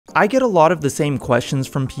I get a lot of the same questions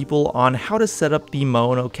from people on how to set up the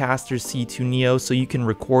Maonocaster C2 NEO so you can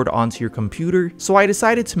record onto your computer, so I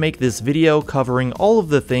decided to make this video covering all of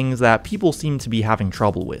the things that people seem to be having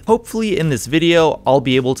trouble with. Hopefully in this video, I'll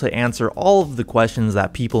be able to answer all of the questions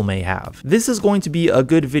that people may have. This is going to be a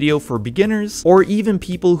good video for beginners, or even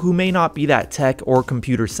people who may not be that tech or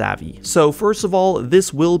computer savvy. So first of all,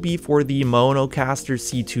 this will be for the Maonocaster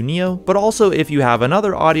C2 NEO, but also if you have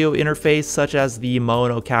another audio interface such as the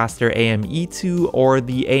Maonocaster AME2 or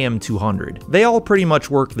the AM200. They all pretty much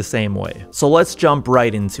work the same way. So let's jump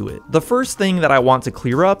right into it. The first thing that I want to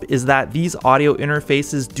clear up is that these audio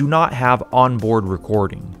interfaces do not have onboard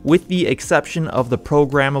recording. With the exception of the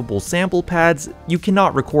programmable sample pads, you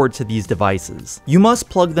cannot record to these devices. You must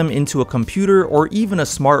plug them into a computer or even a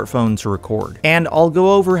smartphone to record. And I'll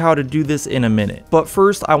go over how to do this in a minute. But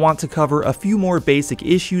first, I want to cover a few more basic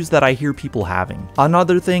issues that I hear people having.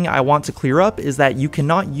 Another thing I want to clear up is that you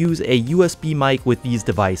cannot use a USB mic with these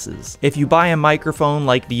devices. If you buy a microphone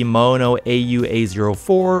like the Maono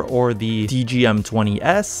AU-A04 or the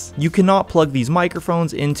DGM-20S, you cannot plug these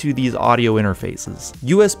microphones into these audio interfaces.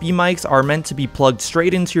 USB mics are meant to be plugged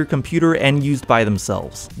straight into your computer and used by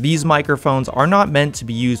themselves. These microphones are not meant to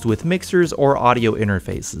be used with mixers or audio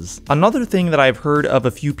interfaces. Another thing that I've heard of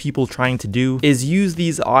a few people trying to do is use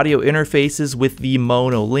these audio interfaces with the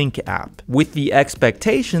Maono Link app, with the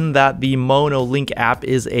expectation that the Maono Link app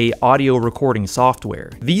is a audio recording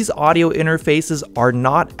software. These audio interfaces are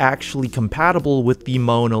not actually compatible with the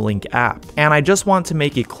Maono Link app, and I just want to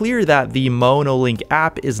make it clear that the Maono Link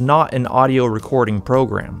app is not an audio recording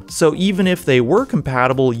program. So even if they were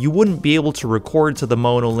compatible, you wouldn't be able to record to the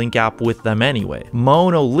Maono Link app with them anyway.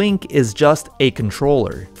 Maono Link is just a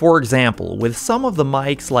controller. For example, with some of the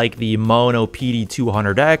mics like the Maono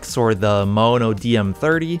PD200X or the Maono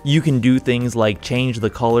DM30, you can do things like change the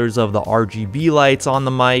colors of the RGB lights on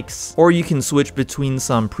the mics, or you can switch between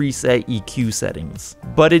some preset EQ settings.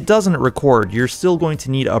 But it doesn't record, you're still going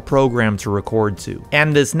to need a program to record to.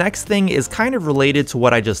 And this next thing is kind of related to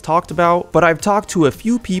what I just talked about, but I've talked to a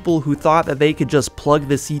few people who thought that they could just plug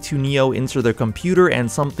the C2 NEO into their computer and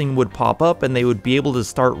something would pop up and they would be able to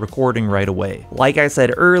start recording right away. Like I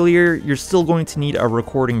said earlier, you're still going to need a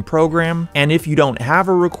recording program, and if you don't have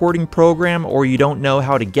a recording program or you don't know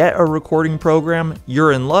how to get a recording program,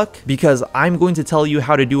 you're in luck, because I'm going to tell you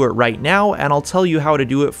how to do it right now, and I'll tell you how to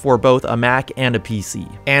do it for both a Mac and a PC.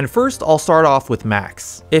 And first, I'll start off with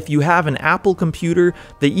Macs. If you have an Apple computer,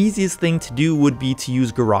 the easiest thing to do would be to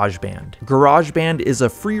use GarageBand. GarageBand is a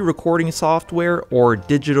free recording software or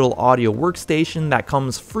digital audio workstation that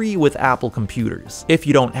comes free with Apple computers. If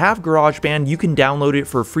you don't have GarageBand, you can download it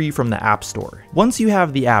for free from the App Store. Once you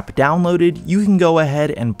have the app downloaded, you can go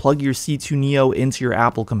ahead and plug your C2 NEO into your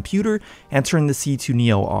Apple computer and turn the C2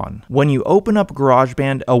 NEO on. When you open up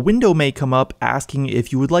GarageBand, a window may come up asking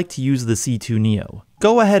if you would like to use the C2 NEO.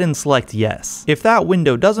 Go ahead and select yes. If that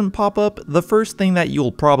window doesn't pop up, the first thing that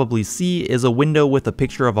you'll probably see is a window with a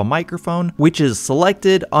picture of a microphone, which is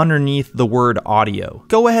selected underneath the word audio.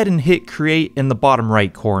 Go ahead and hit create in the bottom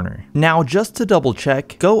right corner. Now, just to double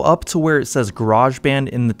check, go up to where it says GarageBand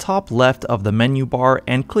in the top left of the menu bar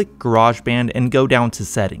and click GarageBand and go down to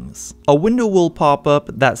settings. A window will pop up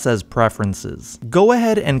that says preferences. Go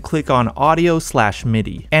ahead and click on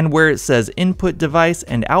audio/MIDI, and where it says input device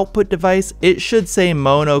and output device, it should say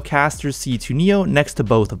Maonocaster C2 NEO next to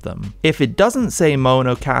both of them. If it doesn't say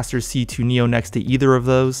Maonocaster C2 NEO next to either of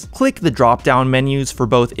those, click the drop down menus for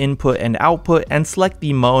both input and output and select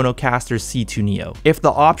the Maonocaster C2 NEO. If the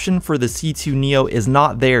option for the C2 NEO is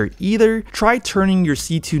not there either, try turning your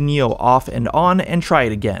C2 NEO off and on and try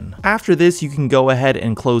it again. After this, you can go ahead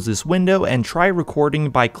and close this window and try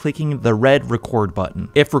recording by clicking the red record button.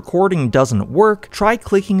 If recording doesn't work, try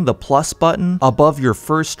clicking the plus button above your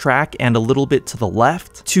first track and a little bit to the left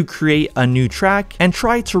to create a new track, and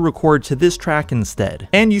try to record to this track instead,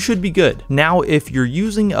 and you should be good. Now, if you're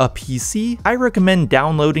using a PC, I recommend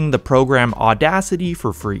downloading the program Audacity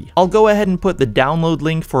for free. I'll go ahead and put the download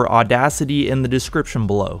link for Audacity in the description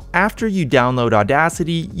below. After you download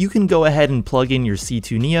Audacity, you can go ahead and plug in your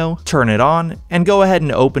C2 NEO, turn it on, and go ahead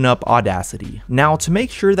and open up Audacity. Now, to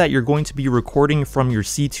make sure that you're going to be recording from your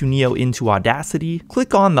C2 NEO into Audacity,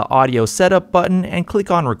 click on the audio setup button and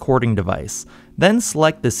click on recording device. Then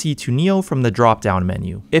select the C2 NEO from the drop-down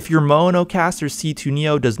menu. If your Maonocaster C2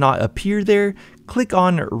 NEO does not appear there, click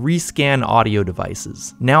on Rescan Audio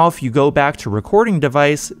Devices. Now if you go back to Recording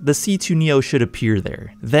Device, the C2 NEO should appear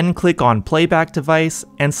there. Then click on Playback Device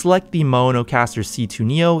and select the Maonocaster C2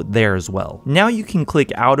 NEO there as well. Now you can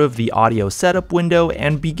click out of the Audio Setup window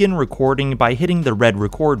and begin recording by hitting the red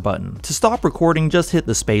record button. To stop recording, just hit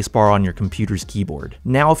the spacebar on your computer's keyboard.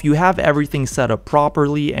 Now if you have everything set up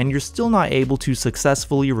properly and you're still not able to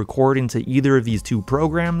successfully record into either of these two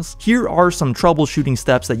programs, here are some troubleshooting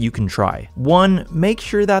steps that you can try. 1. Make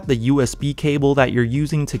sure that the USB cable that you're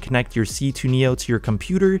using to connect your C2 NEO to your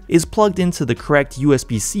computer is plugged into the correct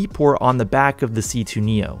USB-C port on the back of the C2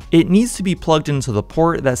 NEO. It needs to be plugged into the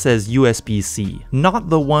port that says USB-C, not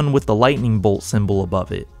the one with the lightning bolt symbol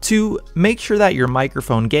above it. 2. Make sure that your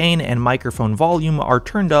microphone gain and microphone volume are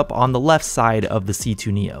turned up on the left side of the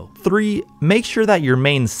C2 NEO. 3. Make sure that your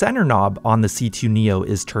main center knob on the C2 NEO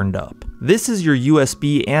is turned up. This is your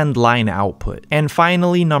USB and line output. And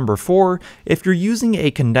finally, number 4, if you're using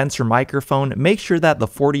a condenser microphone, make sure that the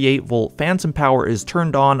 48-volt phantom power is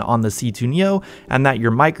turned on the C2 NEO and that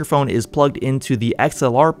your microphone is plugged into the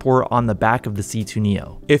XLR port on the back of the C2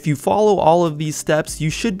 NEO. If you follow all of these steps,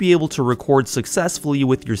 you should be able to record successfully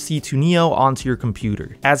with your C2 NEO onto your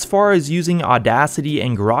computer. As far as using Audacity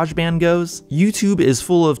and GarageBand goes, YouTube is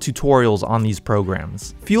full of tutorials on these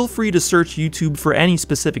programs. Feel free to search YouTube for any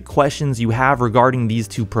specific questions you have regarding these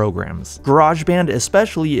two programs. GarageBand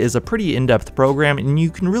especially is a pretty in-depth program and you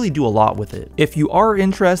can really do a lot with it. If you are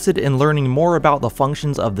interested in learning more about the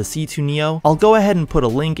functions of the C2 NEO, I'll go ahead and put a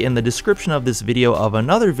link in the description of this video of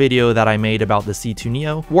another video that I made about the C2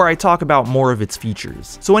 NEO where I talk about more of its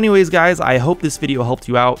features. So anyways guys, I hope this video helped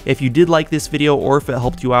you out. If you did like this video or if it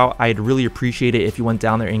helped you out, I'd really appreciate it if you went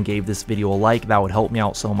down there and gave this video a like. That would help me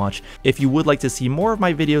out so much. If you would like to see more of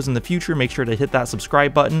my videos in the future, make sure to hit that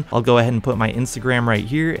subscribe button. I'll go ahead and put my Instagram right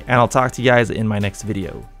here, and I'll talk to you guys in my next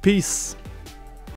video. Peace!